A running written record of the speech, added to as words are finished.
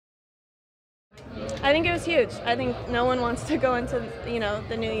I think it was huge. I think no one wants to go into,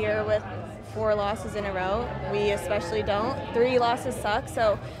 the new year with 4 losses in a row. We especially don't. 3 losses suck,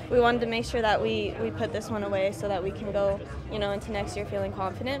 so we wanted to make sure that we put this one away so that we can go, into next year feeling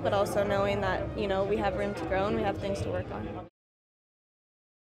confident, but also knowing that, we have room to grow and we have things to work on.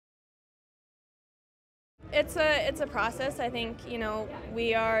 It's a process. I think,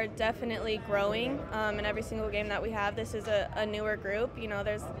 we are definitely growing in every single game that we have. This is a newer group.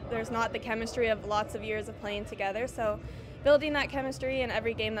 There's not the chemistry of lots of years of playing together. So building that chemistry in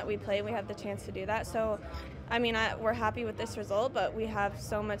every game that we play, we have the chance to do that. So, we're happy with this result, but we have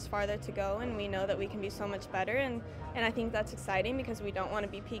so much farther to go, and we know that we can be so much better. And I think that's exciting because we don't want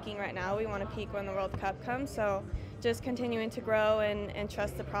to be peaking right now. We want to peak when the World Cup comes. So just continuing to grow and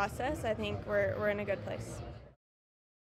trust the process, I think we're in a good place.